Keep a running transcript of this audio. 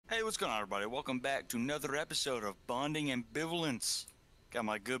What's going on, everybody? Welcome back to another episode of Bonding Ambivalence. Got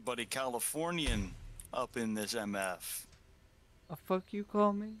my good buddy Californian up in this MF. A fuck you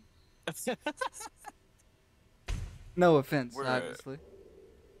call me? No offense, We're obviously.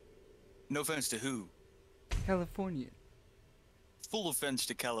 no offense to who? Californian. Full offense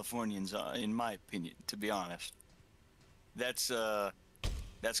to Californians, in my opinion, to be honest. That's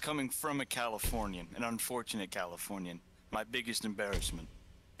coming from a Californian, an unfortunate Californian. My biggest embarrassment.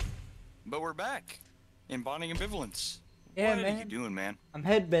 But we're back in Bonding Ambivalence. Yeah, What man. are you doing, man? I'm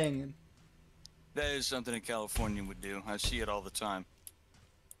headbanging. That is something a Californian would do. I see it all the time.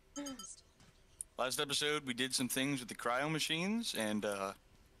 Last episode, we did some things with the cryo machines and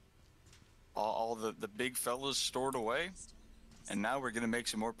all the big fellas stored away. And now we're going to make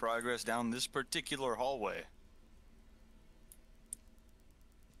some more progress down this particular hallway.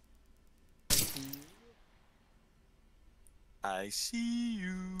 I see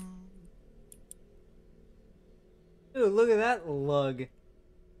you. Dude, look at that lug.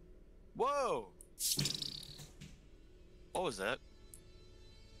 Whoa! What was that?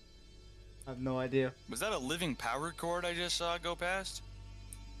 I have no idea. Was that a living power cord I just saw go past?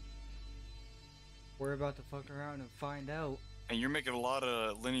 We're about to fuck around and find out. And you're making a lot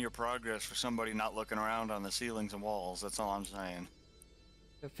of linear progress for somebody not looking around on the ceilings and walls. That's all I'm saying.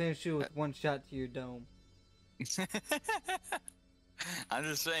 To finish you with one shot to your dome. I'm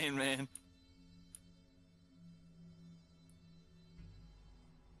just saying, man.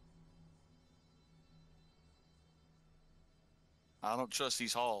 I don't trust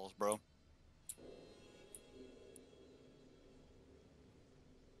these halls, bro.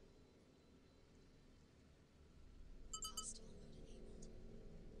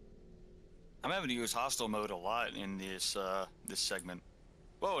 I'm having to use hostile mode a lot in this this segment.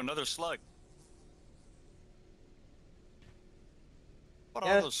 Whoa, another slug. What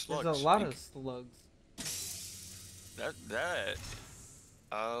are those slugs? There's a lot of slugs. That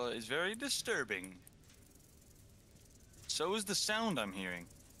is very disturbing. So is the sound I'm hearing.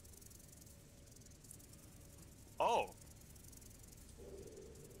 Oh.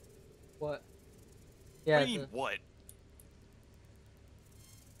 What? Yeah. What do you mean, what?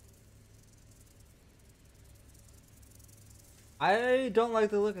 I don't like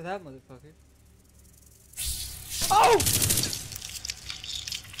the look of that motherfucker. Oh!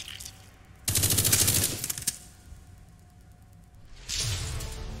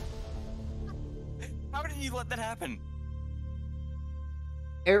 How did you let that happen?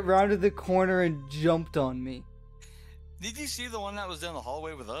 It rounded the corner and jumped on me. Did you see the one that was down the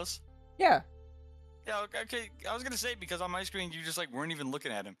hallway with us? Yeah. Yeah, okay. I was gonna say, because on my screen you just like weren't even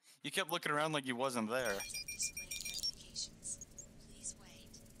looking at him. You kept looking around like he wasn't there.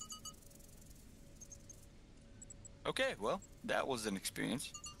 Okay, well, that was an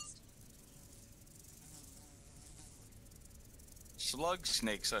experience. Slug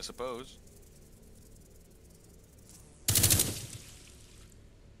snakes, I suppose.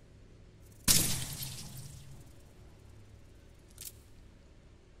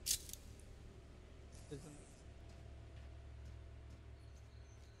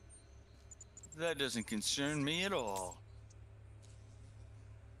 That doesn't concern me at all.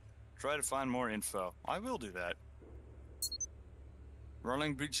 Try to find more info. I will do that.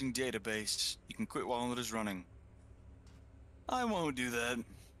 Running breaching database. You can quit while it is running. I won't do that.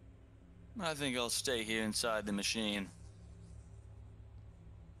 I think I'll stay here inside the machine.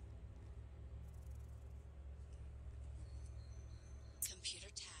 Computer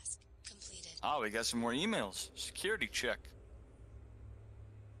task completed. Oh, we got some more emails. Security check.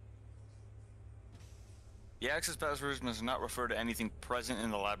 The access passwords must not refer to anything present in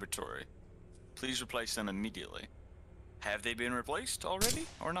the laboratory. Please replace them immediately. Have they been replaced already,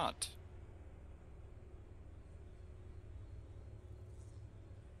 or not?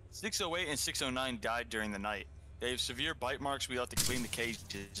 608 and 609 died during the night. They have severe bite marks. We have to clean the cage.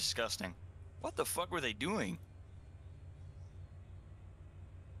 It's disgusting. What the fuck were they doing?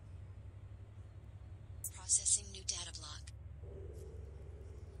 Processing new data block.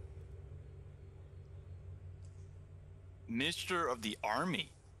 Minister of the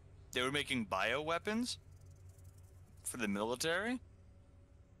Army. They were making bioweapons? For the military?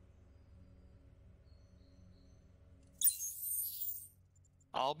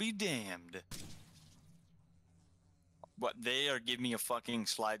 I'll be damned. What, they are giving me a fucking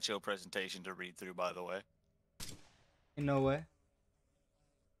slideshow presentation to read through, by the way. In no way.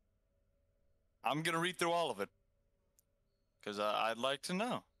 I'm gonna read through all of it. Because I'd like to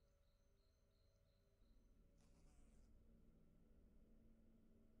know.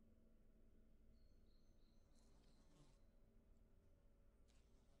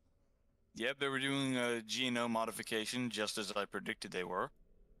 Yep, they were doing a genome modification just as I predicted they were.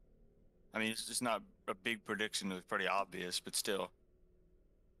 I mean, it's just not a big prediction, it was pretty obvious, but still.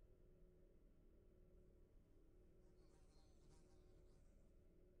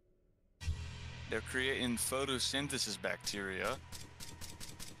 They're creating photosynthesis bacteria.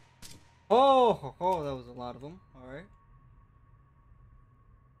 Oh, that was a lot of them. All right.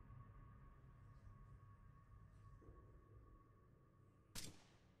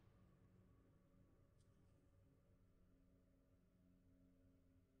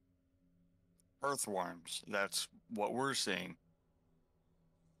 Earthworms. That's what we're seeing.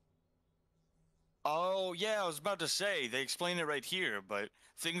 Oh, yeah, I was about to say, they explain it right here, but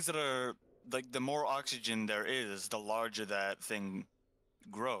things that are like the more oxygen there is, the larger that thing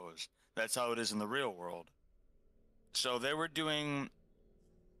grows. That's how it is in the real world. So they were doing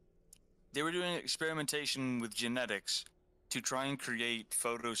experimentation with genetics to try and create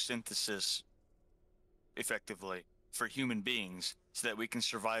photosynthesis effectively for human beings so that we can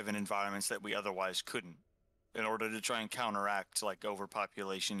survive in environments that we otherwise couldn't, in order to try and counteract like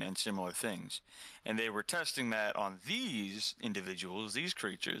overpopulation and similar things. And they were testing that on these individuals, these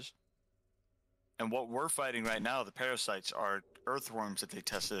creatures. And what we're fighting right now, the parasites, are earthworms that they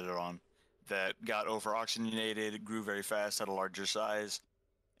tested it on that got over oxygenated, grew very fast, had a larger size.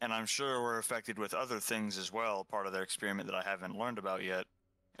 And I'm sure we're affected with other things as well, part of their experiment that I haven't learned about yet,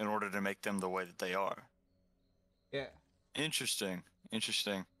 in order to make them the way that they are. Yeah. Interesting.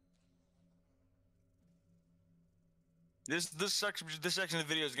 Interesting. This section of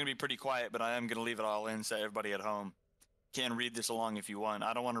the video is gonna be pretty quiet, but I am gonna leave it all in so everybody at home can read this along if you want.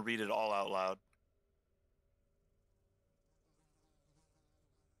 I don't want to read it all out loud.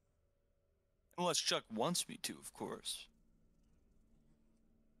 Unless Chuck wants me to, of course.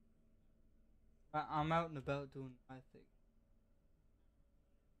 I'm out and about doing my thing.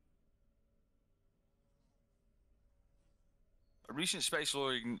 A recent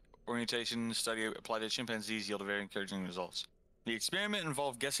spatial orientation study applied to chimpanzees yielded very encouraging results. The experiment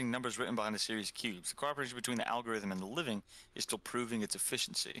involved guessing numbers written behind a series of cubes. The cooperation between the algorithm and the living is still proving its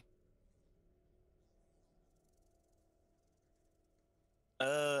efficiency.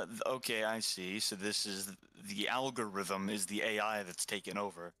 Okay, I see. So this is the algorithm is the AI that's taken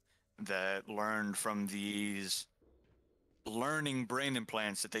over, that learned from these learning brain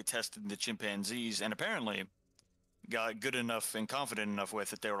implants that they tested in the chimpanzees, and apparently got good enough and confident enough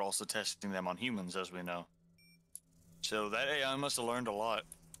with that they were also testing them on humans, as we know. So that AI must have learned a lot.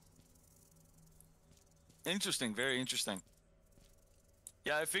 Interesting, very interesting.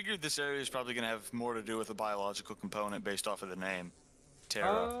 Yeah, I figured this area is probably going to have more to do with a biological component based off of the name, Terra.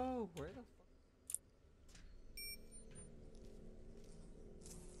 Oh, where the fuck?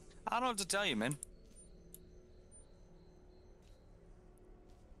 I don't know what to tell you, man.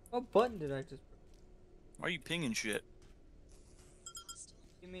 What button did I just press? Why are you pinging shit? Hostile.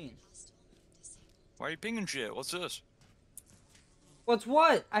 What do you mean? Hostile. Disabled. Why are you pinging shit? What's this? What's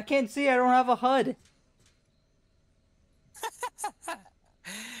what? I can't see. I don't have a HUD.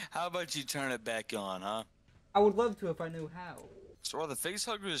 How about you turn it back on, huh? I would love to if I knew how. So are the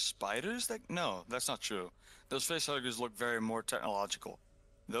facehuggers spiders? No, that's not true. Those facehuggers look very more technological.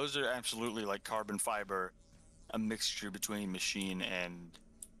 Those are absolutely like carbon fiber, a mixture between machine and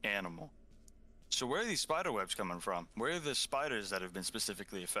animal. So where are these spider webs coming from? Where are the spiders that have been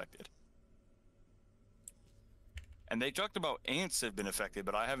specifically affected? And they talked about ants have been affected,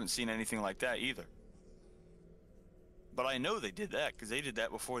 but I haven't seen anything like that either. But I know they did that because they did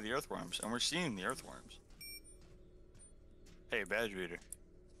that before the earthworms, and we're seeing the earthworms. Hey, badge reader.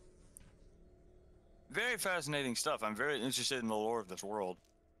 Very fascinating stuff. I'm very interested in the lore of this world.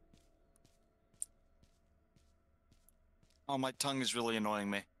 Oh, my tongue is really annoying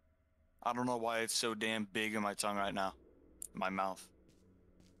me. I don't know why it's so damn big in my tongue right now. My mouth.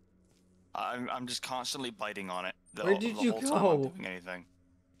 I'm just constantly biting on it. Where did the you whole time I'm go? doing anything.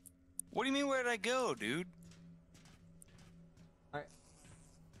 What do you mean, where did I go, dude? Alright.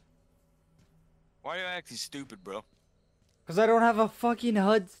 Why are you acting stupid, bro? Because I don't have a fucking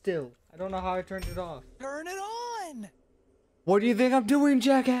HUD still. I don't know how I turned it off. Turn it on! What do you think I'm doing,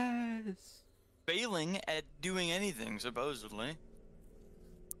 jackass? Failing at doing anything, supposedly.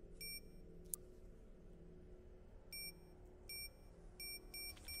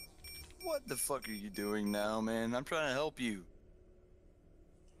 What the fuck are you doing now, man? I'm trying to help you.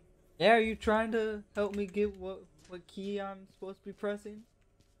 Yeah, are you trying to help me get what key I'm supposed to be pressing?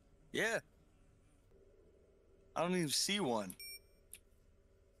 Yeah. I don't even see one.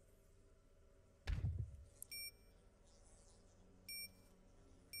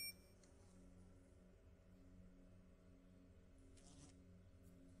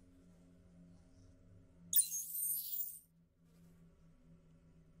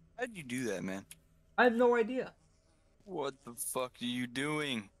 How'd you do that, man? I have no idea. What the fuck are you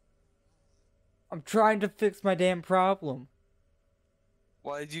doing? I'm trying to fix my damn problem.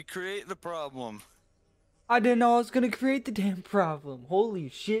 Why'd you create the problem? I didn't know I was gonna create the damn problem. Holy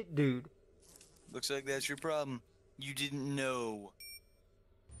shit, dude. Looks like that's your problem. You didn't know.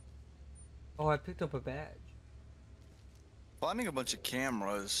 Oh, I picked up a badge. Finding a bunch of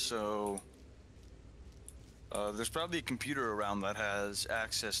cameras, so there's probably a computer around that has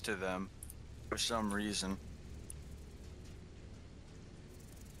access to them for some reason.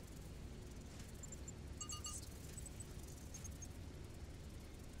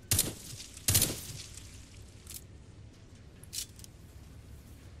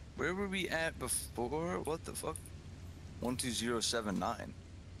 Where were we at before? What the fuck? 12079.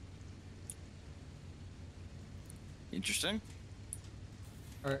 Interesting.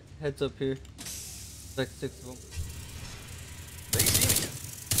 Alright, heads up here. Like 6 of them. They see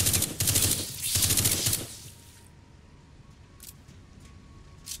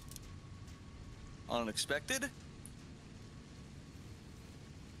me. Unexpected?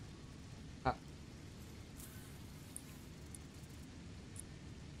 Ah.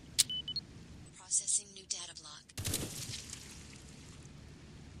 Processing new data block.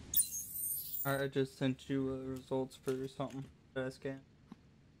 Alright, I just sent you results for something that I scanned.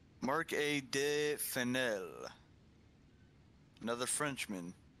 Mark A. de Fenel. Another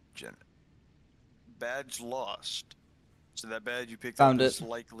Frenchman. Badge lost. So that badge you picked Found up it. is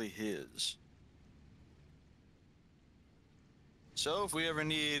likely his. So if we ever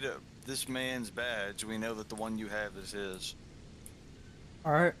need this man's badge, we know that the one you have is his.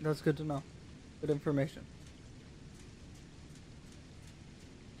 Alright, that's good to know. Good information.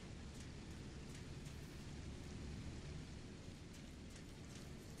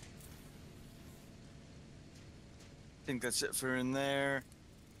 I think that's it for in there.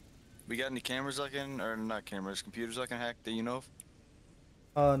 We got any cameras I can, or not cameras, computers I can hack that you know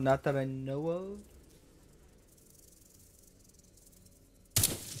of? Not that I know of.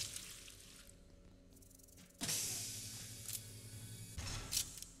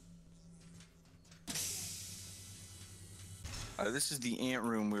 This is the ant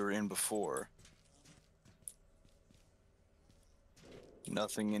room we were in before.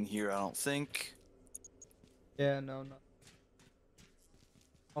 Nothing in here, I don't think. Yeah, no.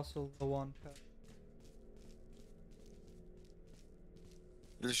 Also low on pet.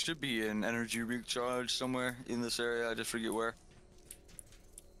 There should be an energy recharge somewhere in this area, I just forget where.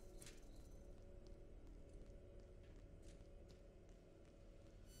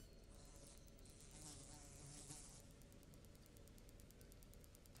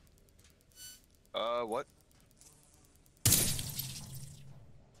 What?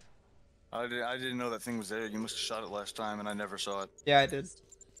 I didn't know that thing was there. You must have shot it last time and I never saw it. Yeah, I did.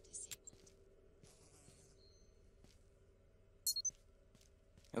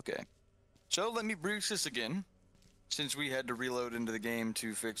 Okay. So let me breach this again. Since we had to reload into the game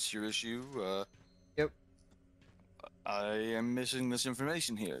to fix your issue, Yep. I am missing this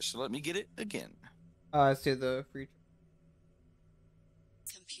information here, so let me get it again. I see the free.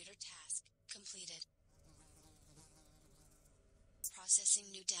 Computer task completed. Processing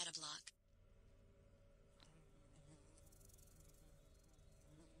new data block.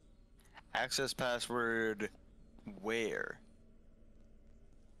 Access password where?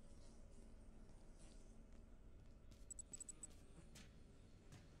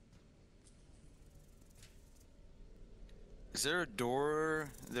 Is there a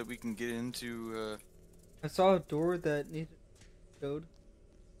door that we can get into? I saw a door that needed code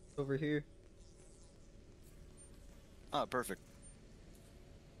over here. Ah, perfect.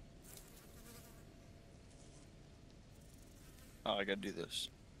 Oh, I gotta do this.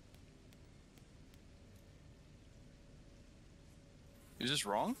 Is this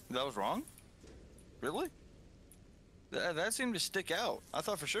wrong? That was wrong? Really? That seemed to stick out. I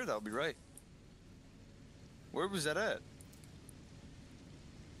thought for sure that would be right. Where was that at?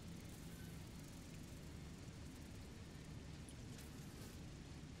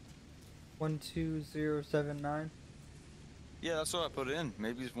 One 12079. Yeah, that's what I put in.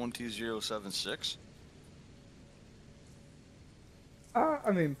 Maybe it's 12076. I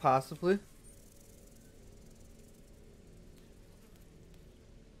mean, possibly.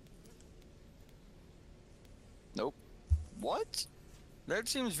 Nope. What? That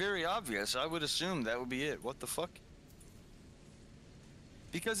seems very obvious. I would assume that would be it. What the fuck?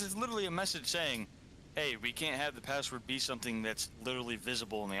 Because it's literally a message saying, hey, we can't have the password be something that's literally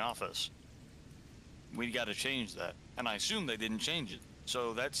visible in the office. We gotta change that. And I assume they didn't change it.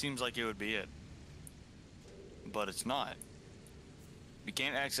 So that seems like it would be it. But it's not. We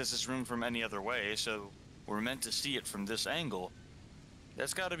can't access this room from any other way, so we're meant to see it from this angle.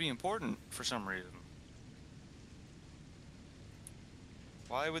 That's got to be important for some reason.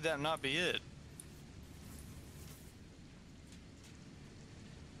 Why would that not be it?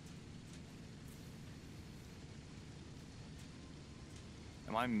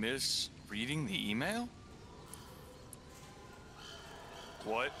 Am I misreading the email?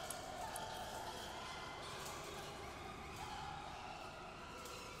 What?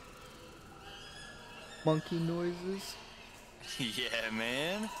 Monkey noises. Yeah,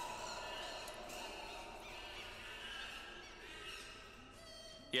 man.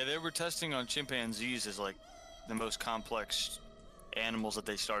 Yeah, they were testing on chimpanzees as like the most complex animals that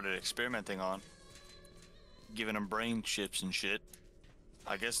they started experimenting on, giving them brain chips and shit.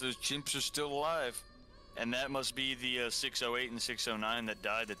 I guess those chimps are still alive, and that must be the 608 and 609 that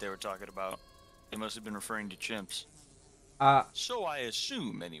died that they were talking about. They must have been referring to chimps. So I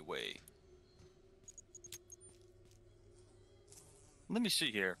assume, anyway. Let me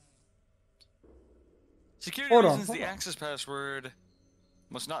see here. Security reasons, the access password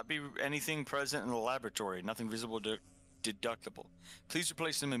must not be anything present in the laboratory, nothing visible deductible. Please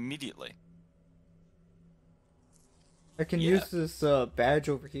replace them immediately. I can use this badge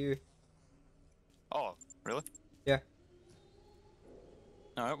over here. Oh, really? Yeah.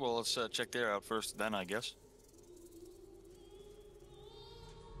 Alright, well, let's check there out first then, I guess.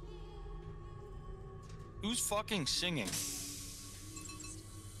 Who's fucking singing?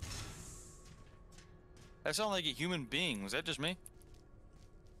 That sounded like a human being. Was that just me?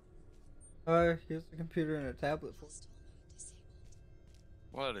 Here's the computer and a tablet for it.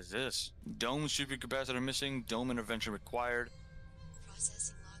 What is this? Dome supercapacitor missing. Dome intervention required.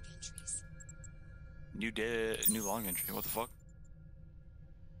 Processing log entries. New log entry. What the fuck?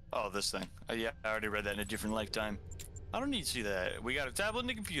 Oh, this thing. Yeah, I already read that in a different lifetime. I don't need to see that. We got a tablet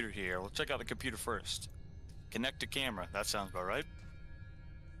and a computer here. We'll check out the computer first. Connect to camera. That sounds about right.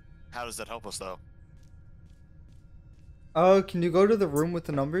 How does that help us, though? Can you go to the room with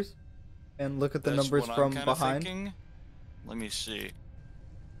the numbers and look at the numbers from behind? Thinking. Let me see.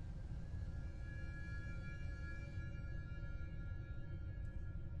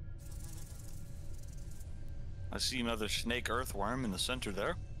 I see another snake earthworm in the center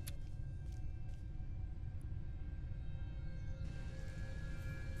there.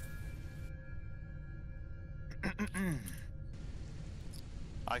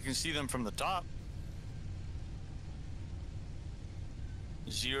 I can see them from the top.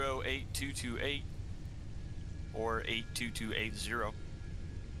 08228 or 82280.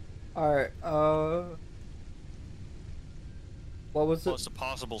 Alright, what was it? Plus a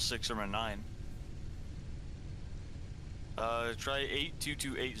possible 6 or a 9. Try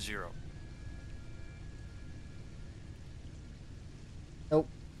 82280. Nope.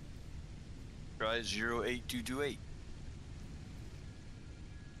 Try 08228.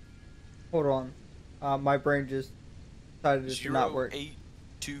 Hold on. My brain just decided it did not work.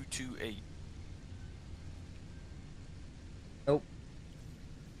 08228. Nope.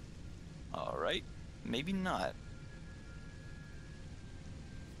 Alright. Maybe not.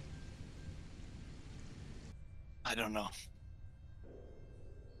 I don't know.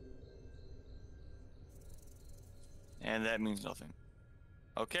 And that means nothing.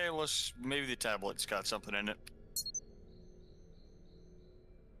 Okay, maybe the tablet's got something in it.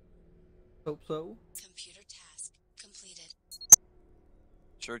 Hope so. Computer task completed.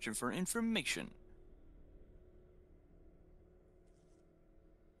 Searching for information.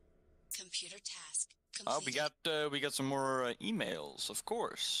 Computer task completed. Oh, we got some more emails, of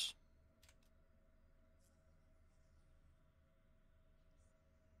course.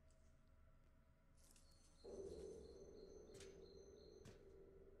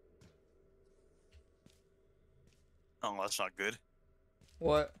 Oh, that's not good.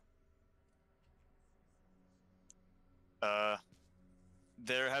 What?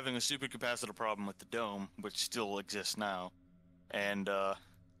 They're having a supercapacitor problem with the dome, which still exists now. And,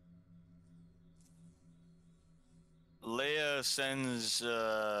 Leia sends,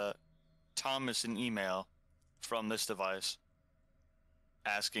 Thomas an email from this device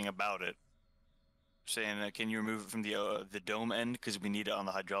asking about it. Saying, can you remove it from the dome end? Because we need it on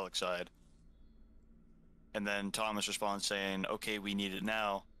the hydraulic side. And then Thomas responds saying, okay, we need it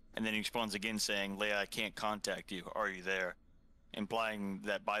now. And then he responds again saying, Leia, I can't contact you. Are you there? Implying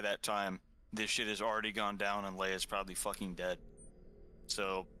that by that time, this shit has already gone down and Leia's probably fucking dead.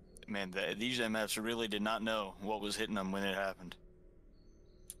 So, man, these MFs really did not know what was hitting them when it happened.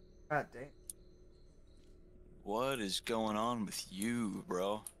 God damn. What is going on with you,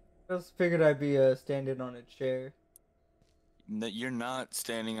 bro? I just figured I'd be standing on a chair. You're not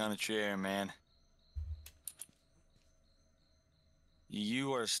standing on a chair, man.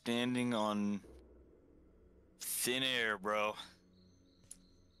 You are standing on thin air, bro.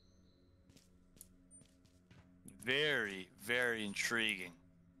 Very, very intriguing.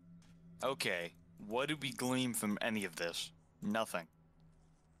 Okay, what do we glean from any of this? Nothing.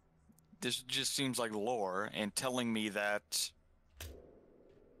 This just seems like lore and telling me that...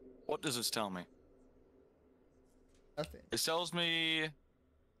 What does this tell me? Nothing. It tells me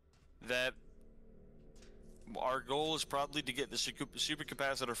that our goal is probably to get the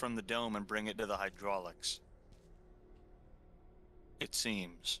supercapacitor from the dome and bring it to the hydraulics. It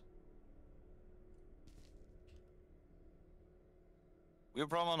seems. We have a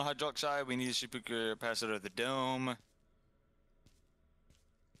problem on the hydraulic side. We need a supercapacitor of the dome.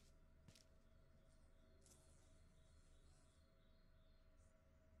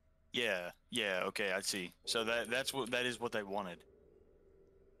 Yeah, okay, I see. So that is what they wanted.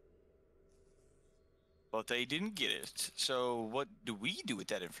 But they didn't get it. So what do we do with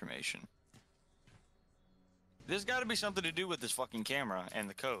that information? There's got to be something to do with this fucking camera and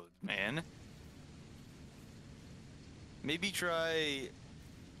the code, man. Maybe try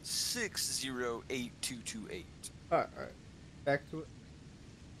 608228. Alright. Back to it.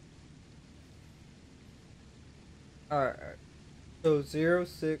 Alright. So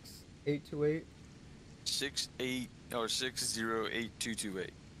 06828. 6082228.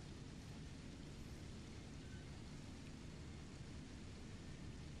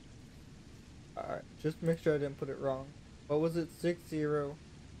 Alright, just make sure I didn't put it wrong. What was it?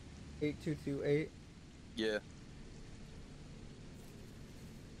 608228? Yeah.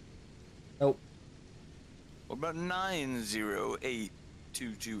 Nope. What about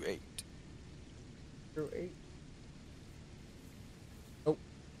 908228? 08? Nope.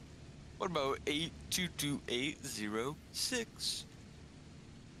 What about 822806?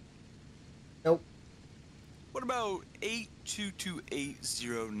 Nope. What about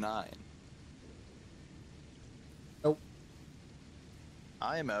 822809? Nope.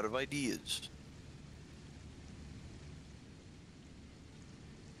 I am out of ideas.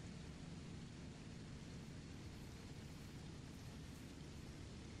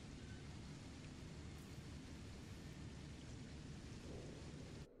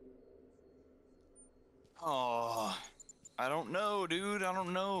 Oh, I don't know, dude. I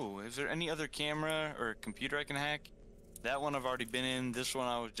don't know. Is there any other camera or computer I can hack? That one I've already been in. This one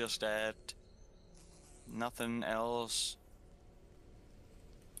I was just at. Nothing else.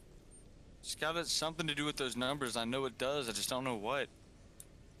 It's got something to do with those numbers. I know it does. I just don't know what.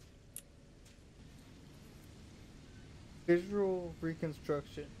 Visual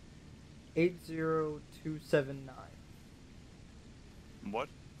reconstruction 80279. What?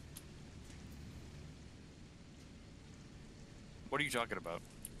 What are you talking about?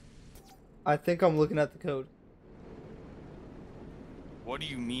 I think I'm looking at the code. What do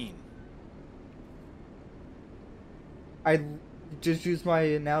you mean? I just used my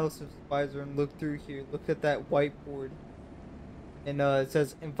analysis visor and looked through here. Look at that whiteboard. And it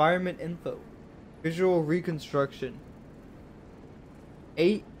says environment info. Visual reconstruction.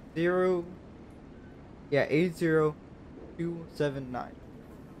 80279.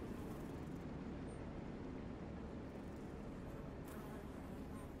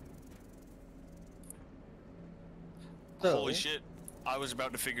 So, Holy shit. I was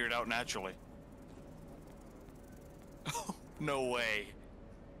about to figure it out naturally. No way.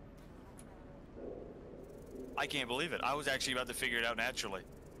 I can't believe it. I was actually about to figure it out naturally.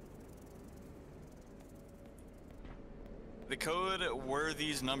 The code were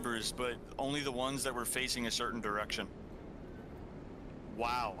these numbers, but only the ones that were facing a certain direction.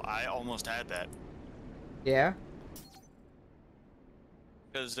 Wow, I almost had that. yeah.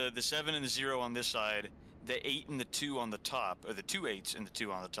 Because the 7 and the 0 on this side, the 8 and the 2 on the top, or the 2 8s and the 2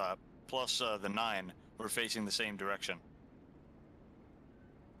 on the top, plus the 9 were facing the same direction.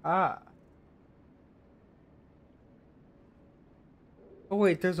 Ah. Oh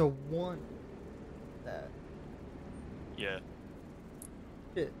wait, there's a 1. That. Yeah.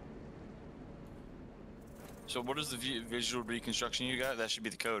 Shit. So what is the visual reconstruction you got? That should be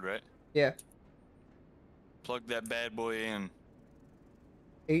the code, right? Yeah. Plug that bad boy in.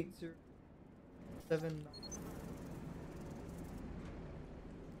 807.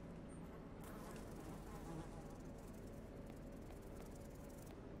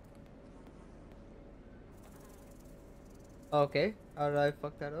 Okay, how did I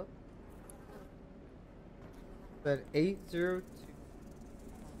fuck that up? Said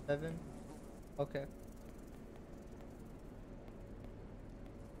 8027. Okay.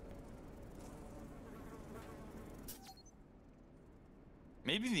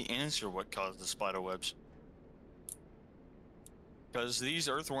 Maybe the ants are what caused the spider webs. Because these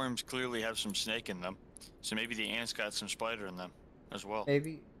earthworms clearly have some snake in them. So maybe the ants got some spider in them as well.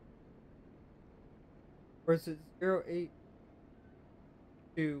 Maybe. Or is it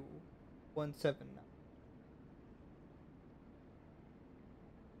 082179?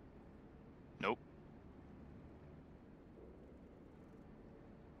 Nope.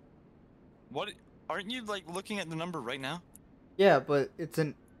 What? Aren't you, like, looking at the number right now? Yeah, but it's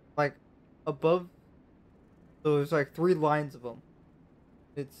in, like, above. So there's like 3 lines of them.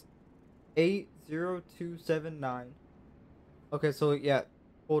 It's 80279. Okay, so yeah,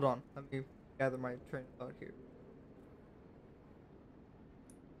 hold on. Let me gather my train of thought here.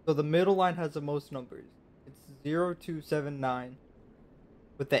 So the middle line has the most numbers. It's 0279,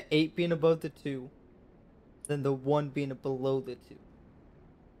 with the 8 being above the 2, then the 1 being below the 2.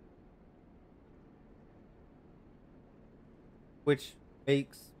 Which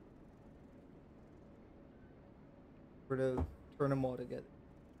makes sort of turn them all together.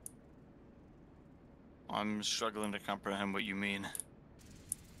 I'm struggling to comprehend what you mean.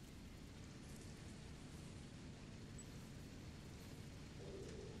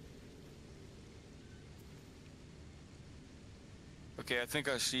 Okay, I think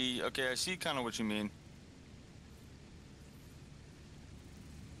I see. Okay, I see kind of what you mean.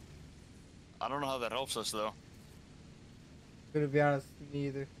 I don't know how that helps us, though. Gonna be honest, me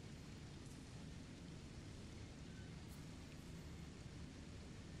either.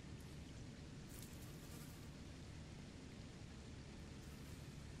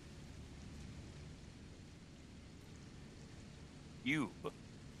 You.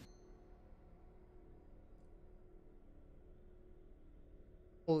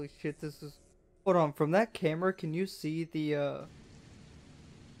 Holy shit, this is. Hold on, from that camera, can you see the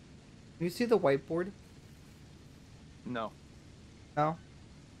Can you see the whiteboard? No. No?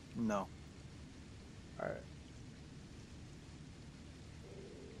 No. Alright.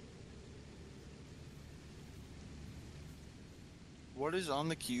 What is on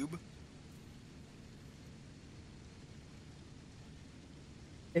the cube?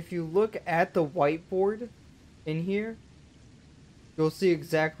 If you look at the whiteboard in here, you'll see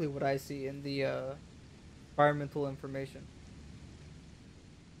exactly what I see in the environmental information.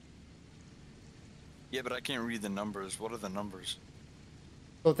 Yeah, but I can't read the numbers. What are the numbers?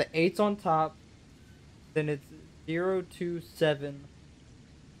 So the 8's on top, then it's 027.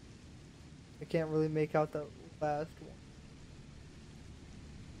 I can't really make out the last one.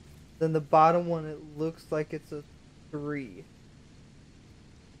 Then the bottom one, it looks like it's a 3.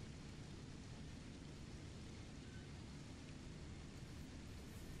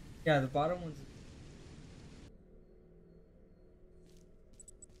 Yeah, the bottom one's.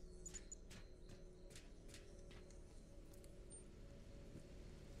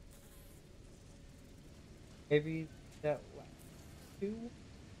 Maybe that last 2?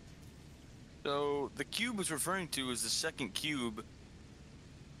 So the cube was referring to is the second cube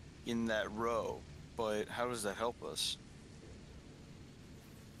in that row, but how does that help us?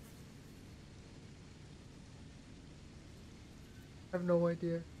 I have no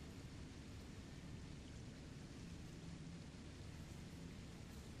idea.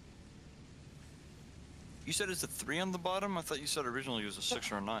 You said it's a 3 on the bottom? I thought you said originally it was a 6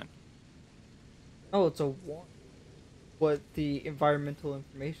 or a 9. Oh, it's a 1. What the environmental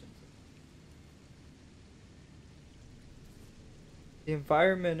information says. The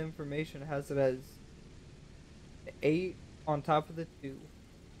environment information has it as 8 on top of the 2,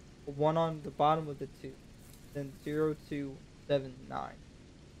 1 on the bottom of the 2, then 0279.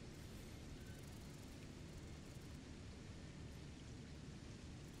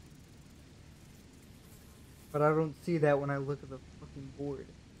 But I don't see that when I look at the fucking board.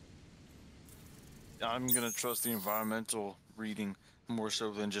 I'm gonna trust the environmental reading more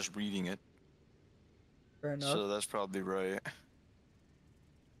so than just reading it. Fair enough. So that's probably right.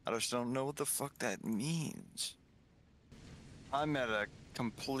 I just don't know what the fuck that means. I'm at a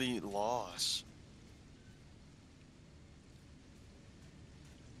complete loss.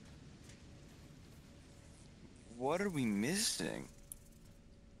 What are we missing?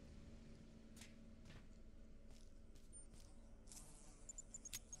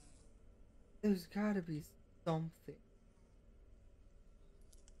 There's gotta be something.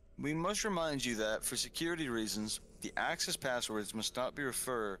 We must remind you that, for security reasons, the access passwords must not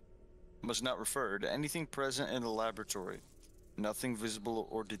refer to anything present in the laboratory, nothing visible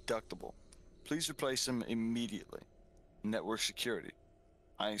or deductible. Please replace them immediately. Network security.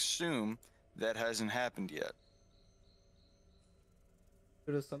 I assume that hasn't happened yet.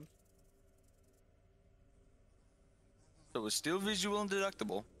 Good assumption. So it's still visual and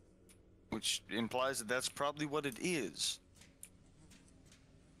deductible, which implies that that's probably what it is.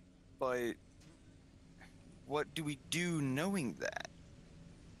 But what do we do knowing that?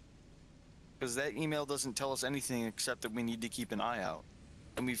 Because that email doesn't tell us anything except that we need to keep an eye out.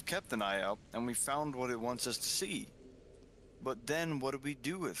 And we've kept an eye out, and we found what it wants us to see. But then what do we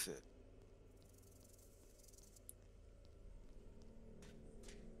do with it?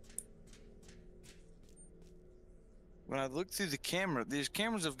 When I look through the camera, these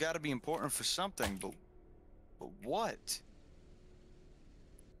cameras have got to be important for something, but what?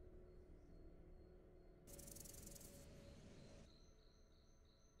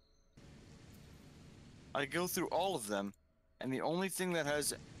 I go through all of them, and the only thing that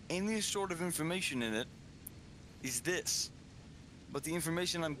has any sort of information in it is this. But the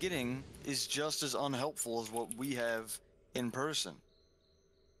information I'm getting is just as unhelpful as what we have in person.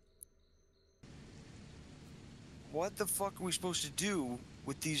 What the fuck are we supposed to do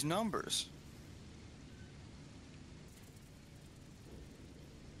with these numbers?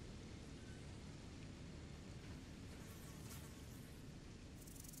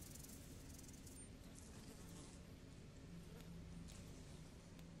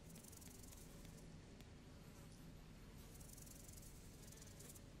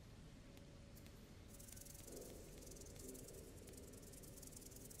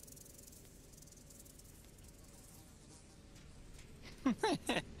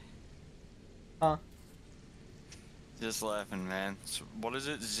 Huh? Just laughing, man. So what is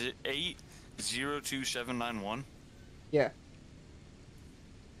it? 802791? Yeah.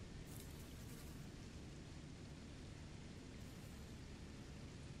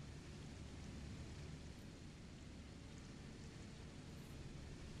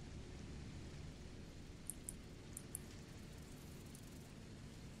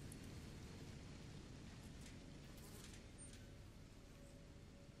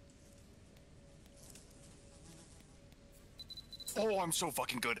 Oh, I'm so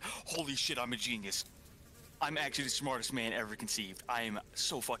fucking good. Holy shit, I'm a genius. I'm actually the smartest man ever conceived. I am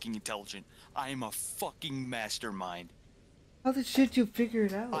so fucking intelligent. I am a fucking mastermind. How the shit you figure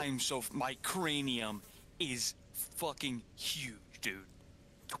it out? My cranium is fucking huge, dude.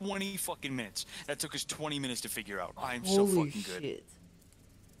 20 fucking minutes. That took us 20 minutes to figure out. I'm so fucking good. Shit.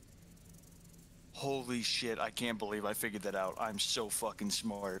 Holy shit, I can't believe I figured that out. I'm so fucking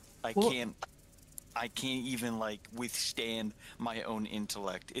smart. I can't even, like, withstand my own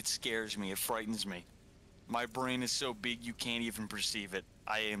intellect. It scares me. It frightens me. My brain is so big you can't even perceive it.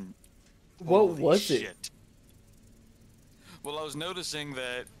 I am... What was shit. it? Well, I was noticing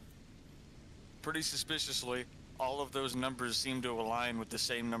that, pretty suspiciously, all of those numbers seem to align with the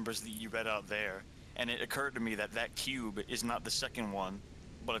same numbers that you read out there. And it occurred to me that that cube is not the second one,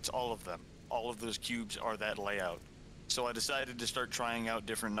 but it's all of them. All of those cubes are that layout. So I decided to start trying out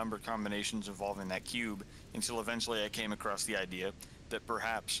different number combinations involving that cube until eventually I came across the idea that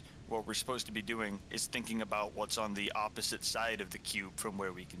perhaps what we're supposed to be doing is thinking about what's on the opposite side of the cube from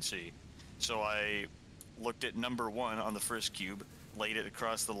where we can see. So I looked at number 1 on the first cube, laid it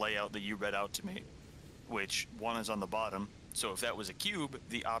across the layout that you read out to me, which 1 is on the bottom. So if that was a cube,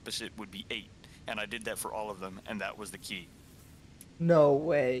 the opposite would be 8. And I did that for all of them, and that was the key. No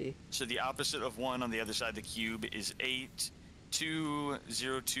way. So the opposite of 1 on the other side of the cube is 8. 2,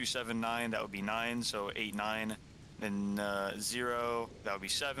 0, 2, 7, 9, that would be 9, so 8, 9. Then 0, that would be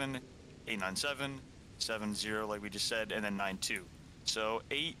 7. 8, 9, 7. 7, 0, like we just said, and then 9, 2. So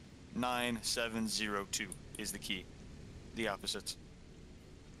 8, 9, 7, 0, 2 is the key. The opposites.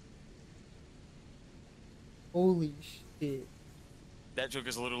 Holy shit. That took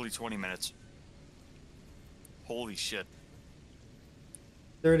us literally 20 minutes. Holy shit.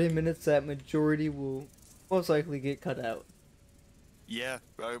 30 minutes, that majority will most likely get cut out. Yeah,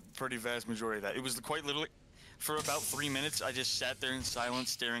 a pretty vast majority of that. It was quite literally, for about 3 minutes, I just sat there in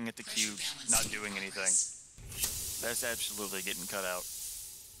silence staring at the cubes, not doing anything. That's absolutely getting cut out.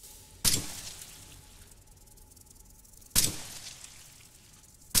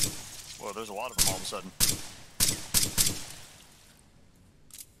 Well, there's a lot of them all of a sudden.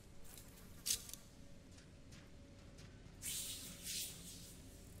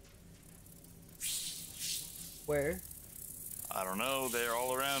 Where? I don't know, they're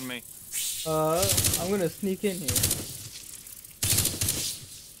all around me. I'm gonna sneak in here.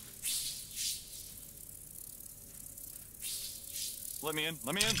 Let me in,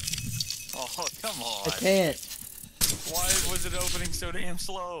 let me in! Oh, come on! I can't. Why was it opening so damn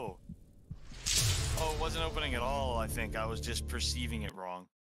slow? Oh, it wasn't opening at all, I think. I was just perceiving it wrong.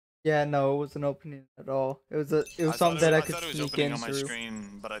 Yeah, no, it wasn't opening at all. It was something that I could thought it was sneak opening in on my through.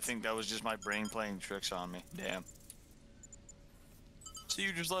 screen, but I think that was just my brain playing tricks on me. Damn. So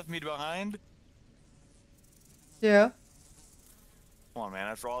you just left me behind? Yeah. Come on, man.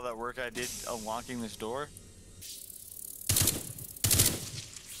 After all that work I did unlocking this door?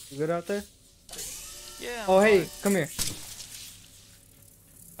 You good out there? Yeah, Oh, I'm hey, fine. come here.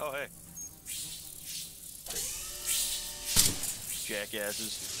 Oh, hey.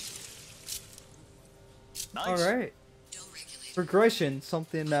 Jackasses. Nice. Alright. Progression,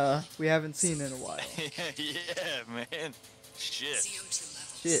 something we haven't seen in a while. Yeah, man. Shit. CO2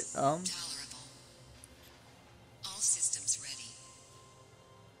 levels. Shit, Tolerable. All systems ready.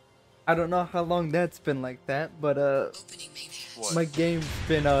 I don't know how long that's been like that, but Opening main hatch. What? my game's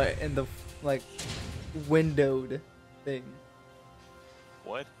been in the like windowed thing.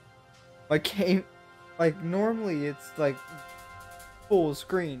 What? My game, like normally it's like full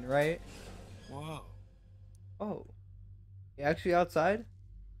screen, right? Whoa. Oh, you actually outside?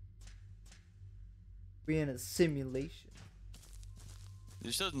 We in a simulation.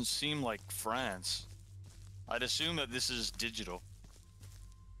 This doesn't seem like France. I'd assume that this is digital.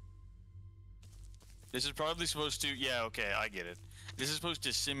 This is probably supposed to... Yeah, okay, I get it. This is supposed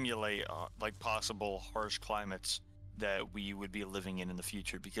to simulate, like, possible harsh climates that we would be living in the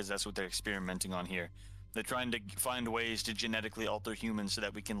future, because that's what they're experimenting on here. They're trying to find ways to genetically alter humans so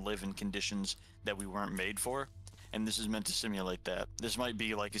that we can live in conditions that we weren't made for, and this is meant to simulate that. This might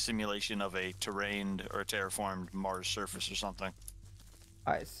be like a simulation of a terrained or terraformed Mars surface or something.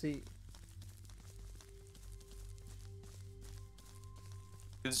 I see.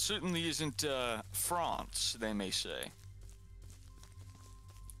 It certainly isn't, France, they may say.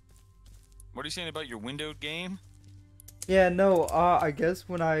 What are you saying about your windowed game? Yeah, no, I guess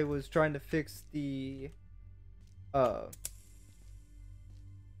when I was trying to fix the,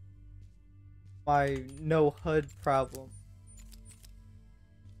 my no HUD problem,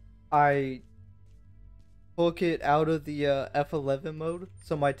 I took it out of the, F11 mode,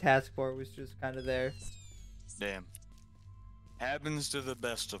 so my taskbar was just kind of there. Damn. Happens to the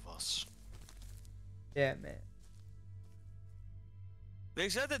best of us. Yeah, man. They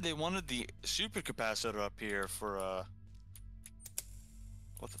said that they wanted the supercapacitor up here for,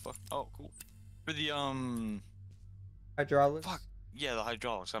 what the fuck? Oh, cool. For the, Hydraulics? fuck. Yeah, the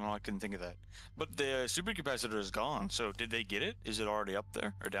hydraulics. I don't know, I couldn't think of that. But the supercapacitor is gone, so did they get it? Is it already up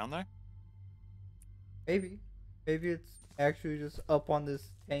there? Or down there? Maybe. Maybe it's actually just up on this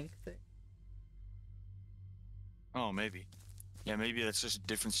tank thing. Oh, maybe. Yeah, maybe that's just a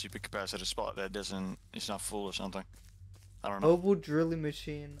different supercapacitor spot that doesn't... It's not full or something. I don't know. Mobile drilling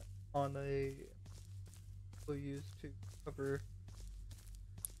machine on a... will use to cover...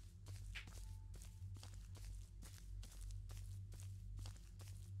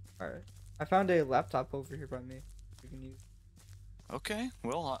 Alright. I found a laptop over here by me. You can use. Okay,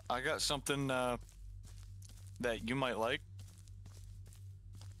 well, I got something, that you might like.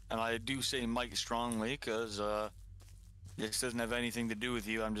 And I do say might strongly, because, this doesn't have anything to do with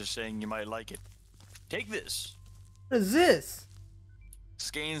you. I'm just saying you might like it. Take this. What is this?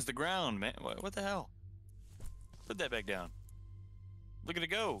 Scans the ground, man. What the hell? Put that back down. Look at it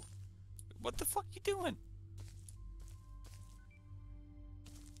go. What the fuck you doing?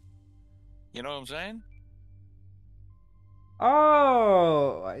 You know what I'm saying?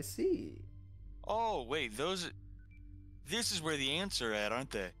 Oh, I see. Oh, wait, those... This is where the ants are at,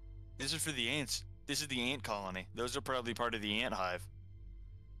 aren't they? This is for the ants. This is the ant colony. Those are probably part of the ant hive.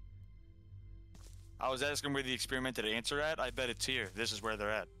 I was asking where the experimented ants are at. I bet it's here. This is where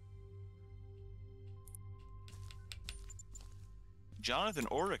they're at. Jonathan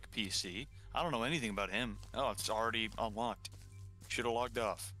Oric PC. I don't know anything about him. Oh, it's already unlocked. Should have logged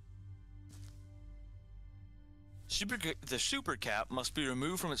off. The super cap must be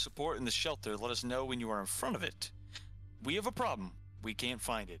removed from its support in the shelter. Let us know when you are in front of it. We have a problem. We can't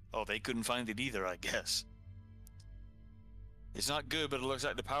find it. Oh, they couldn't find it either, I guess. It's not good, but it looks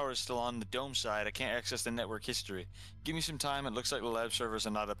like the power is still on the dome side. I can't access the network history. Give me some time. It looks like the lab servers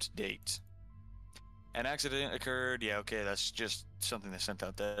are not up to date. An accident occurred. Yeah, okay, that's just something they sent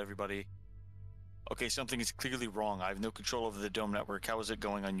out to everybody. Okay, something is clearly wrong. I have no control over the dome network. How is it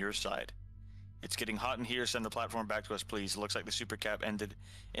going on your side? It's getting hot in here. Send the platform back to us, please. It looks like the super cap ended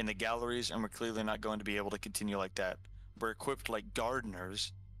in the galleries, and we're clearly not going to be able to continue like that. We're equipped like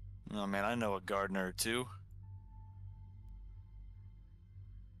gardeners. Oh, man, I know a gardener or two.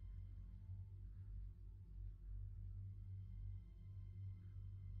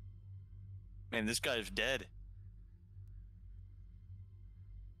 Man, this guy's dead.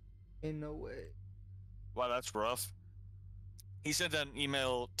 Ain't no way. Wow, that's rough. He sent out an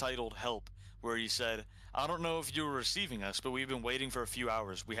email titled Help, where he said, I don't know if you were receiving us, but we've been waiting for a few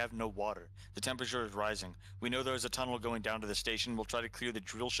hours. We have no water. The temperature is rising. We know there is a tunnel going down to the station. We'll try to clear the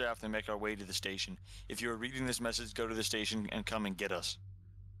drill shaft and make our way to the station. If you are reading this message, go to the station and come and get us.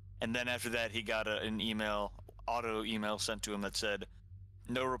 And then after that, he got an email, auto email sent to him that said,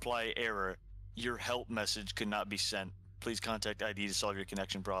 no reply, error. Your help message could not be sent. Please contact ID to solve your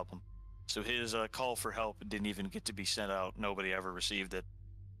connection problem. So his call for help didn't even get to be sent out. Nobody ever received it.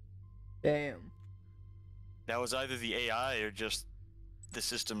 Damn. That was either the AI or just the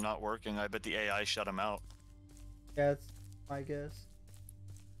system not working. I bet the AI shut him out. That's my guess.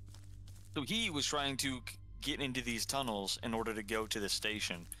 So he was trying to get into these tunnels in order to go to the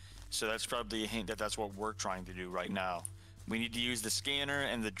station. So that's probably a hint that that's what we're trying to do right now. We need to use the scanner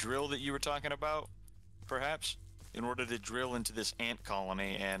and the drill that you were talking about, perhaps, in order to drill into this ant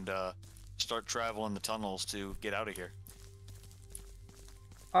colony and start traveling the tunnels to get out of here.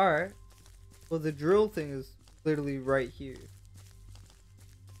 Alright. Well, the drill thing is literally right here.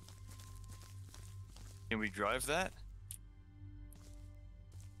 Can we drive that?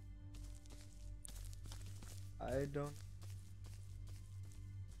 I don't...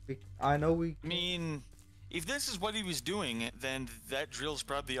 I know we... I mean, if this is what he was doing, then that drill's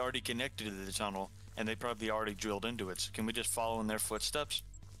probably already connected to the tunnel, and they probably already drilled into it. So can we just follow in their footsteps?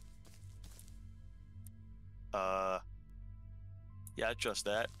 Yeah, I trust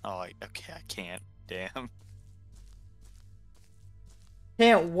that. Oh, okay, I can't. Damn.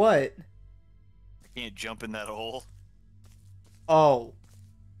 Can't what? I can't jump in that hole. Oh.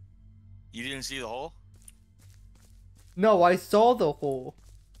 You didn't see the hole? No, I saw the hole.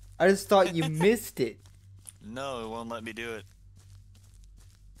 I just thought you missed it. No, it won't let me do it.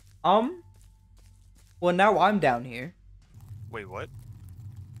 Well, now I'm down here. Wait, what?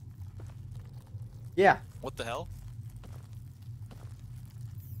 Yeah. What the hell?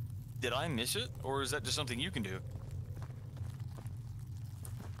 Did I miss it? Or is that just something you can do?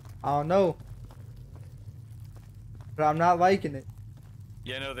 I don't know. But I'm not liking it.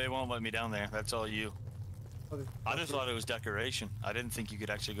 Yeah, no, they won't let me down there. That's all you. I just thought it was decoration. I didn't think you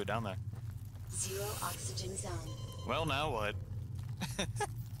could actually go down there. 0 oxygen zone. Well, now what?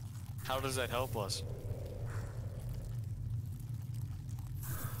 How does that help us?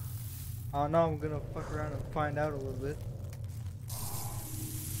 I don't know, I'm gonna fuck around and find out a little bit.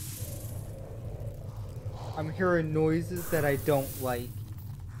 I'm hearing noises that I don't like.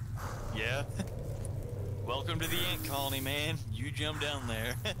 Yeah? Welcome to the ant colony, man. You jump down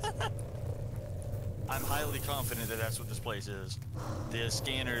there. I'm highly confident that that's what this place is. The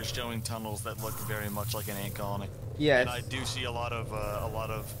scanner is showing tunnels that look very much like an ant colony. Yes. And I do see a lot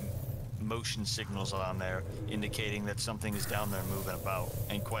of motion signals on there, indicating that something is down there moving about,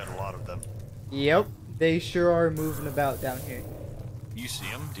 and quite a lot of them. Yep, they sure are moving about down here. You see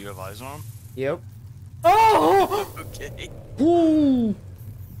them? Do you have eyes on them? Yep. Oh! Okay. Woo!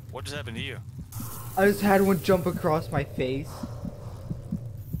 What just happened to you? I just had one jump across my face.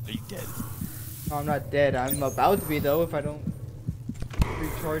 Are you dead? No, I'm not dead. I'm about to be though if I don't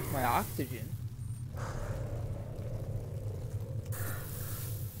recharge my oxygen.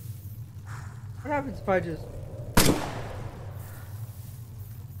 What happens if I just...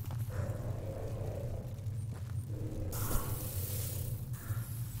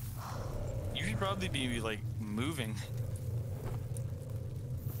 You should probably be like moving.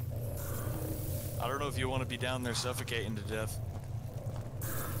 I don't know if you want to be down there suffocating to death.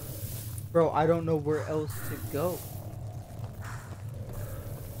 Bro, I don't know where else to go.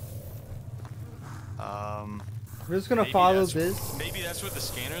 I'm just gonna follow this. Maybe that's what the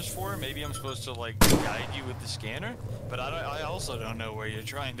scanner's for. Maybe I'm supposed to like guide you with the scanner, but I also don't know where you're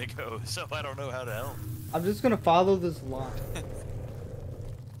trying to go, so I don't know how to help. I'm just gonna follow this line.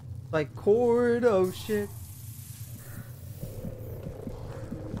 Like cord, oh shit.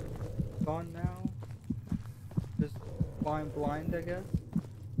 Gone now. Just flying blind, I guess.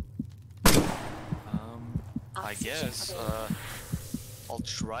 I guess. I'll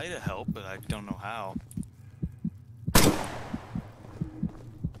try to help, but I don't know how.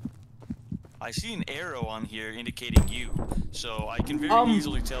 I see an arrow on here indicating you, so I can very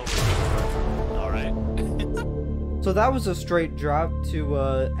easily tell where you are. Alright. So that was a straight drop to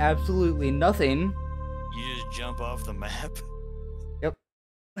absolutely nothing. You just jump off the map? Yep.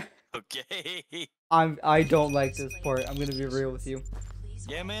 Okay. I don't like this part. I'm gonna be real with you.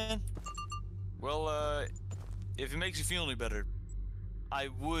 Yeah, man. Well, if it makes you feel any better, I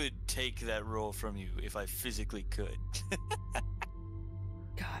would take that role from you if I physically could.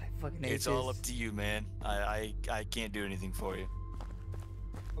 God, I fucking hate It's this. all up to you, man. I can't do anything for you.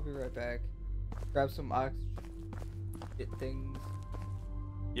 I'll be right back. Grab some oxygen. Get things.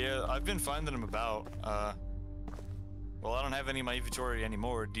 Yeah, I've been finding them about. Well, I don't have any in my inventory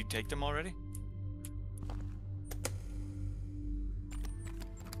anymore. Do you take them already?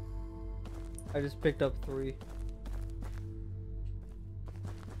 I just picked up 3.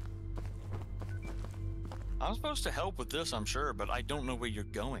 I'm supposed to help with this, I'm sure, but I don't know where you're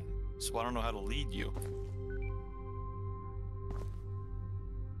going, so I don't know how to lead you.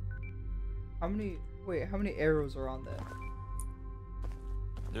 How many? Wait, how many arrows are on that?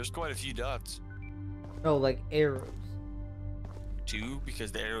 There's quite a few dots. No, like arrows. 2,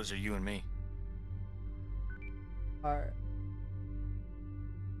 because the arrows are you and me. Alright.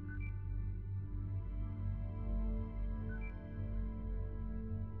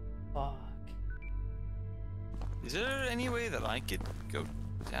 Fuck. Is there any way that I could go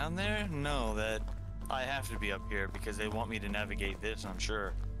down there? No, that I have to be up here because they want me to navigate this, I'm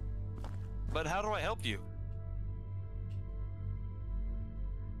sure. But how do I help you?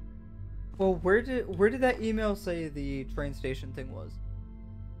 Well, where did that email say the train station thing was?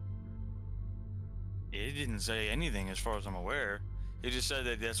 It didn't say anything as far as I'm aware. It just said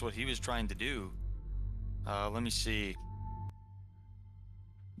that that's what he was trying to do. Let me see.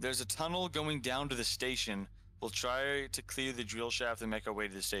 There's a tunnel going down to the station. We'll try to clear the drill shaft and make our way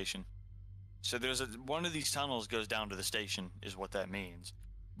to the station. So one of these tunnels goes down to the station, is what that means.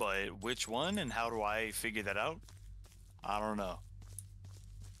 But which one and how do I figure that out? I don't know.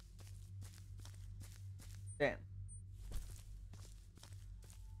 Damn.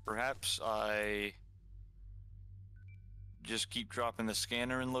 Perhaps I just keep dropping the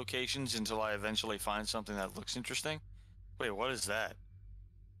scanner in locations until I eventually find something that looks interesting. Wait, what is that?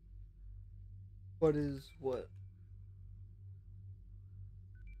 What is what?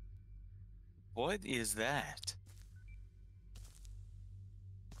 What is that?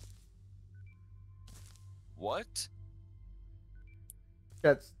 What?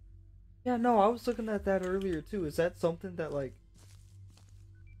 That's... Yeah, no, I was looking at that earlier too. Is that something that, like...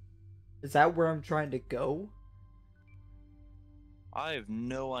 Is that where I'm trying to go? I have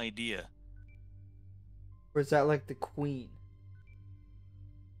no idea. Or is that like the queen?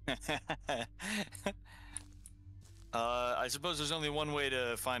 I suppose there's only one way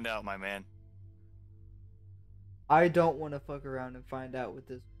to find out, my man. I don't want to fuck around and find out with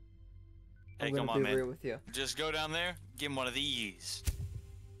this. Hey, I'm come gonna on, be man. real with you. Just go down there, give him one of these.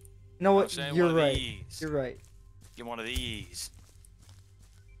 You know what? I'm saying You're one of right. these. You're right. Give him one of these.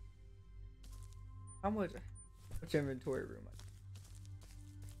 How much inventory room?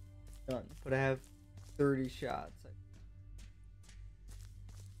 Done. But I have 30 shots.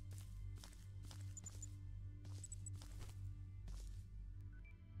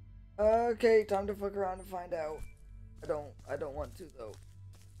 Okay, time to fuck around and find out. I don't want to though.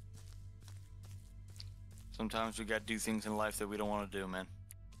 Sometimes we gotta do things in life that we don't want to do, man.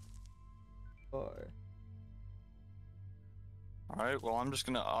 Alright, well, I'm just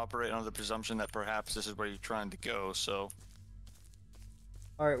gonna operate under the presumption that perhaps this is where you're trying to go, so...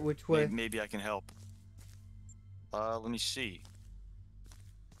 Alright, which way? Maybe I can help. Let me see.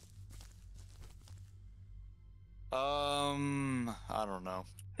 I don't know.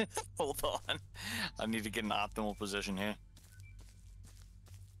 Hold on. I need to get an optimal position here.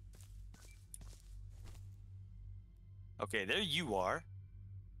 Okay, there you are.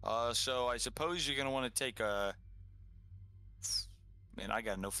 So I suppose you're gonna want to take a... Man, I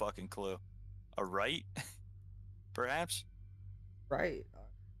got no fucking clue. A right? Perhaps? Right.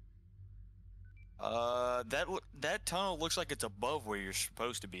 That tunnel looks like it's above where you're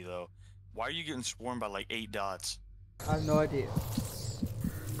supposed to be, though. Why are you getting swarmed by like 8 dots? I have no idea.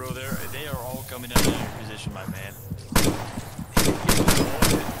 Bro, they are all coming down to your position, my man.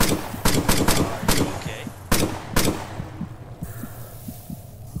 Are you okay?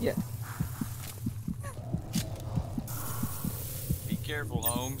 Yeah. Be careful,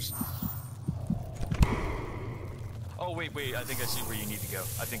 Holmes. Oh, wait, I think I see where you need to go.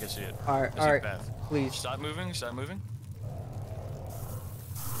 I think I see it. Alright, Path. please. Stop moving, stop moving.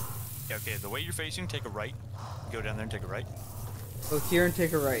 Yeah, okay, the way you're facing, take a right. Go down there and take a right. Go here and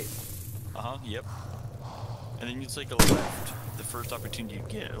take a right. Uh-huh, yep. And then you take a left. The first opportunity you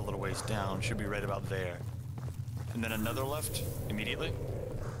get a little ways down should be right about there. And then another left immediately.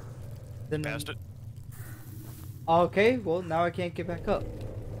 Then Past it. Okay, well now I can't get back up.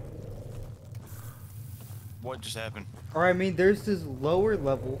 What just happened? Or I mean, there's this lower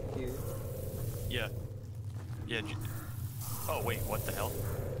level here. Yeah. Yeah. Oh, wait, what the hell?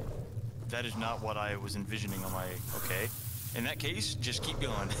 That is not what I was envisioning on my... Okay. In that case, just keep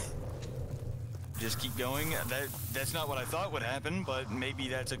going. Just keep going. That's not what I thought would happen, but maybe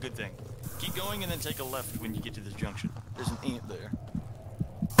that's a good thing. Keep going and then take a left when you get to this junction. There's an ant there.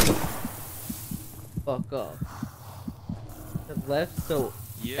 fuck up. To the left, so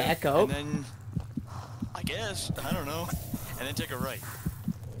Yeah. back up. And then, I guess, I don't know. And then take a right.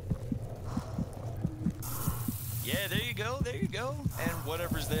 Yeah, there you go, there you go. And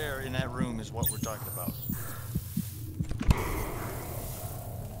whatever's there in that room is what we're talking about.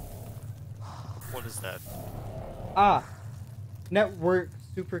 What is that? Ah, network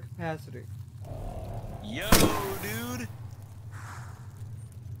supercapacitor. Yo, dude!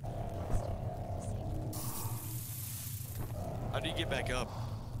 How do you get back up?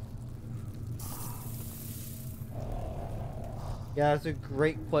 Yeah, that's a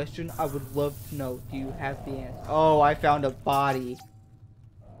great question. I would love to know. Do you have the answer? Oh, I found a body.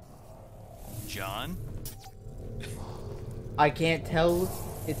 John? I can't tell.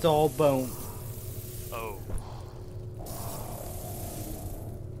 It's all bone. Oh.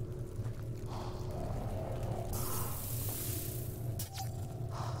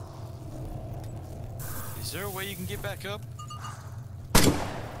 Is there a way you can get back up?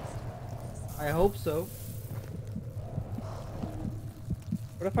 I hope so.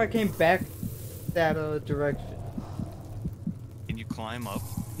 What if I came back that direction? Can you climb up?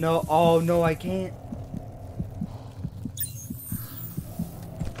 No, oh no, I can't.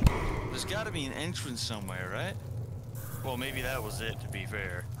 There's gotta be an entrance somewhere, right? Well, maybe that was it, to be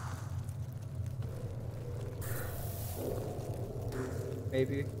fair.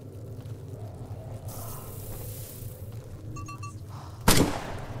 Maybe.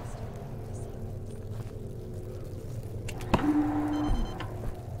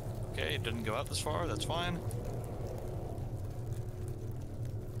 Okay, it didn't go out this far, that's fine.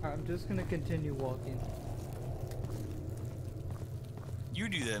 I'm just gonna continue walking. You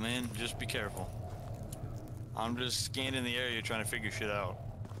do that, man. Just be careful. I'm just scanning the area trying to figure shit out.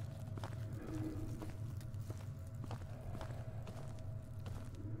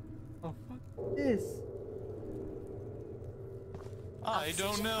 Oh, fuck this. I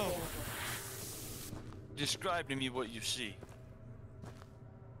don't know. Describe to me what you see.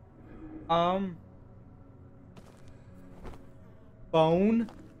 Bone?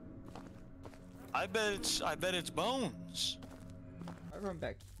 I bet it's bones. I run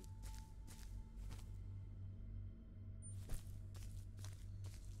back.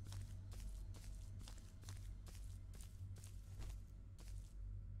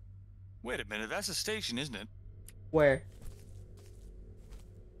 Wait a minute, that's a station, isn't it? Where?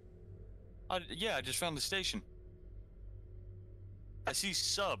 Yeah, I just found the station. I see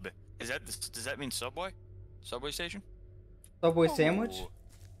sub. Does that mean subway? Subway station? Subway sandwich? Oh.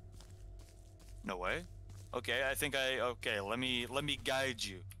 No way. Okay, okay, let me guide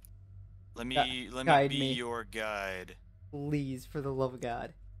you. Let me guide be me. your guide. Please, for the love of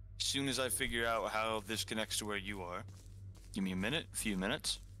God. As soon as I figure out how this connects to where you are. Give me a minute, a few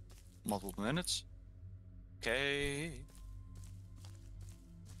minutes, multiple minutes. Okay.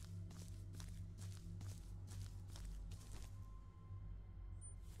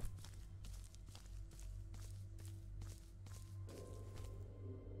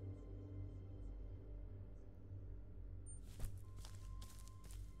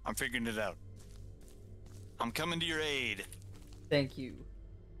 I'm figuring it out. I'm coming to your aid. Thank you.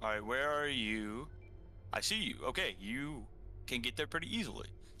 Alright, where are you? I see you. Okay, you can get there pretty easily.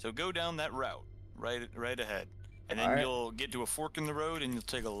 So go down that route, right ahead. And then Alright. you'll get to a fork in the road and you'll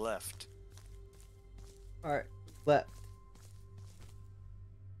take a left. Alright, left.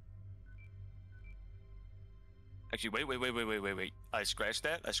 Actually, wait. I scratched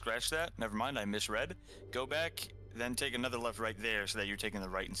that. Never mind, I misread. Go back, then take another left right there so that you're taking the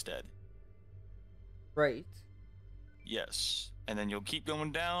right instead. Right. Yes. And then you'll keep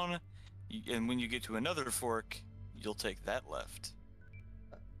going down, and when you get to another fork, you'll take that left.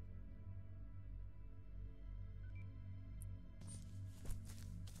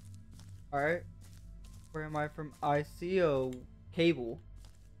 Alright. Where am I from? I see a cable.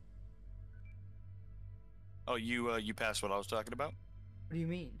 Oh, you passed what I was talking about? What do you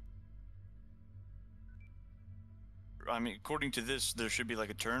mean? I mean, according to this, there should be like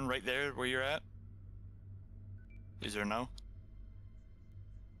a turn right there where you're at. Is there no?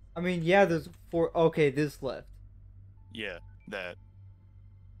 I mean, yeah, there's four. Okay, this left. Yeah, that.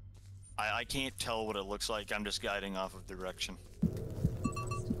 I can't tell what it looks like. I'm just guiding off of direction.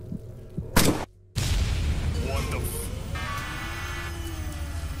 What the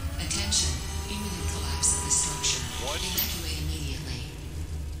Attention. Imminent collapse of the structure. What? Evacuate immediately.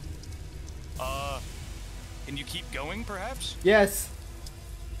 Can you keep going, perhaps? Yes!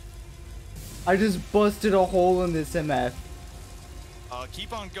 I just busted a hole in this MF.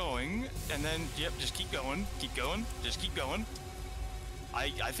 Keep on going, and then, yep, just keep going, just keep going. I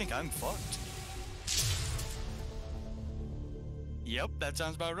think I'm fucked. Yep, that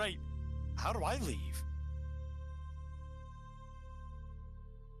sounds about right. How do I leave?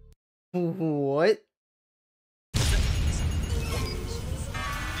 What? Just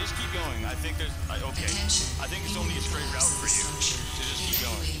keep going. I think there's... okay. I think it's only a straight route for you. So just keep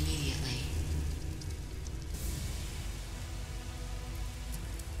going. Immediately.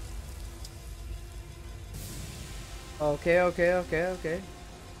 Okay.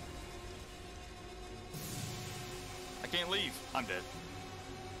 I can't leave. I'm dead.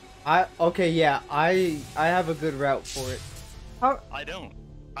 Yeah, I have a good route for it. How I don't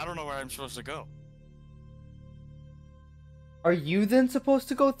know where I'm supposed to go. are you then supposed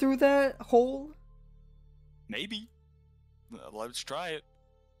to go through that hole? Maybe. Let's try it.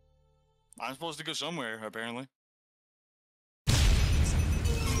 I'm supposed to go somewhere, apparently.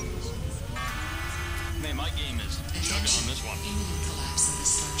 Man, my game is chugging on this one. Imminent collapse of the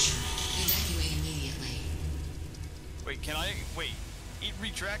structure. Evacuate immediately. Wait, can I... Wait. It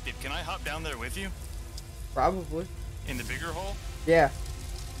retracted. Can I hop down there with you? Probably. In the bigger hole? Yeah.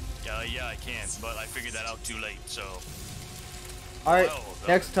 Yeah, I can, but I figured that out too late, so... Alright, Well,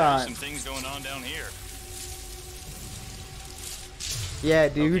 next there's time. some things going on down here. Yeah,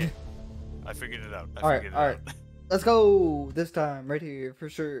 dude. Okay. I figured it out. Alright. Let's go this time, right here, for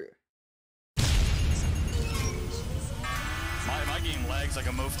sure. My game lags like a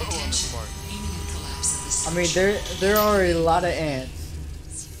mofo on this part. Imminent collapse of the I structure. mean, there are a lot of ants.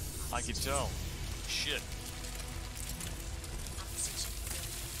 I can tell. Shit.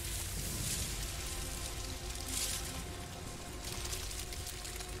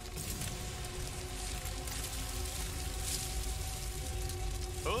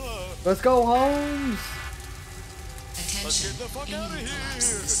 Let's go, Holmes! Attention. Let's get the fuck Imminent outta collapse of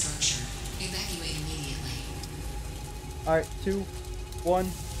here. the structure. Evacuate immediately. Alright, 2,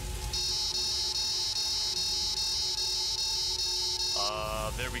 1.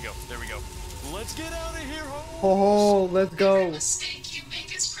 There we go. Let's get out of here, Holmes! Oh, let's go. Mistake you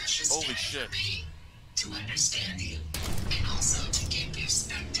make is precious Holy time shit. for me to understand you, and also to give you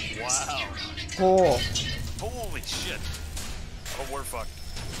spectators Wow. your own Oh. comprehension. Holy shit. Oh, we're fucked.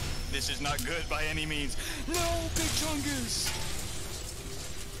 This is not good by any means. No, Big Chungus!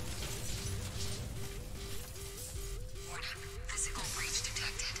 Warning, physical breach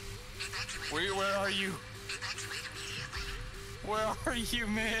detected. Evacuate. Where are you? Evacuate immediately. Where are you,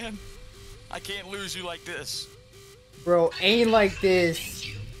 man? I can't lose you like this. Bro, ain't like this. Thank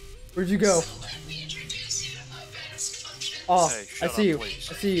you. Where'd you go? So let me introduce you to my advanced functions. Oh, Hey, I shut see up, you. please.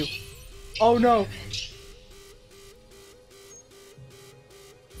 I see you. Oh no.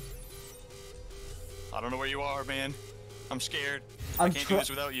 I don't know where you are, man. I'm scared. I'm I can't do this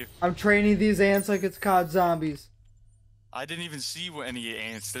without you. I'm training these ants like it's COD zombies. I didn't even see any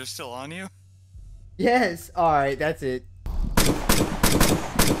ants. They're still on you? Yes. Alright, that's it.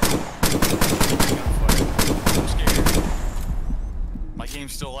 I'm scared. My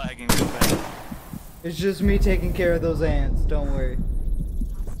game's still lagging real bad. It's just me taking care of those ants. Don't worry.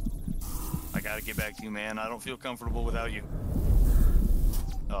 I gotta get back to you, man. I don't feel comfortable without you.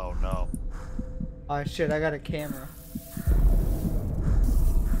 Oh, no. Oh shit, I got a camera.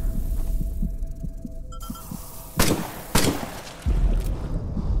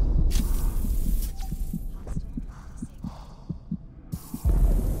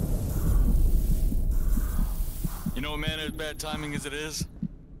 You know what, man? As bad timing as it is,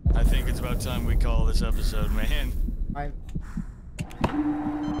 I think it's about time we call this episode, man.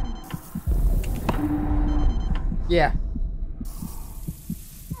 Yeah,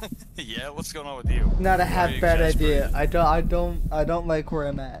 Yeah, what's going on with you? not a Why are half you bad idea. exasperated? I don't like where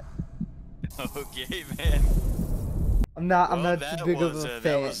I'm at. Okay, man. I'm not Well, too that big of was, a that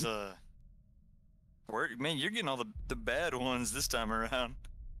fan. was, man, you're getting all the bad ones this time around.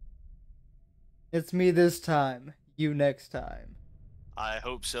 It's me this time. You next time. I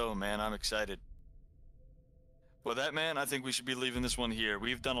hope so, man. I'm excited. Well, that, man, I think we should be leaving this one here.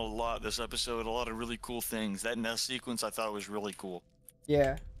 We've done a lot this episode, a lot of really cool things. That nest sequence I thought was really cool.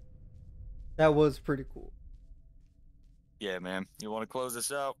 Yeah. That was pretty cool. Yeah, man. You want to close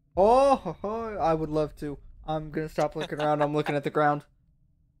this out? Oh, I would love to. I'm gonna stop looking around. I'm looking at the ground.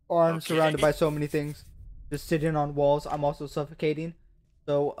 Or I'm surrounded Okay. by so many things. Just sitting on walls. I'm also suffocating.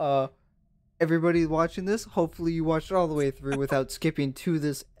 So, everybody watching this, hopefully you watched it all the way through without skipping to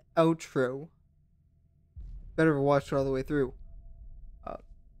this outro. Better watch it all the way through.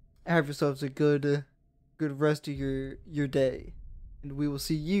 Have yourselves a good rest of your day, and we will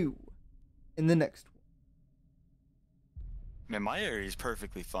see you in the next one. Man, my area is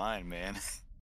perfectly fine, man.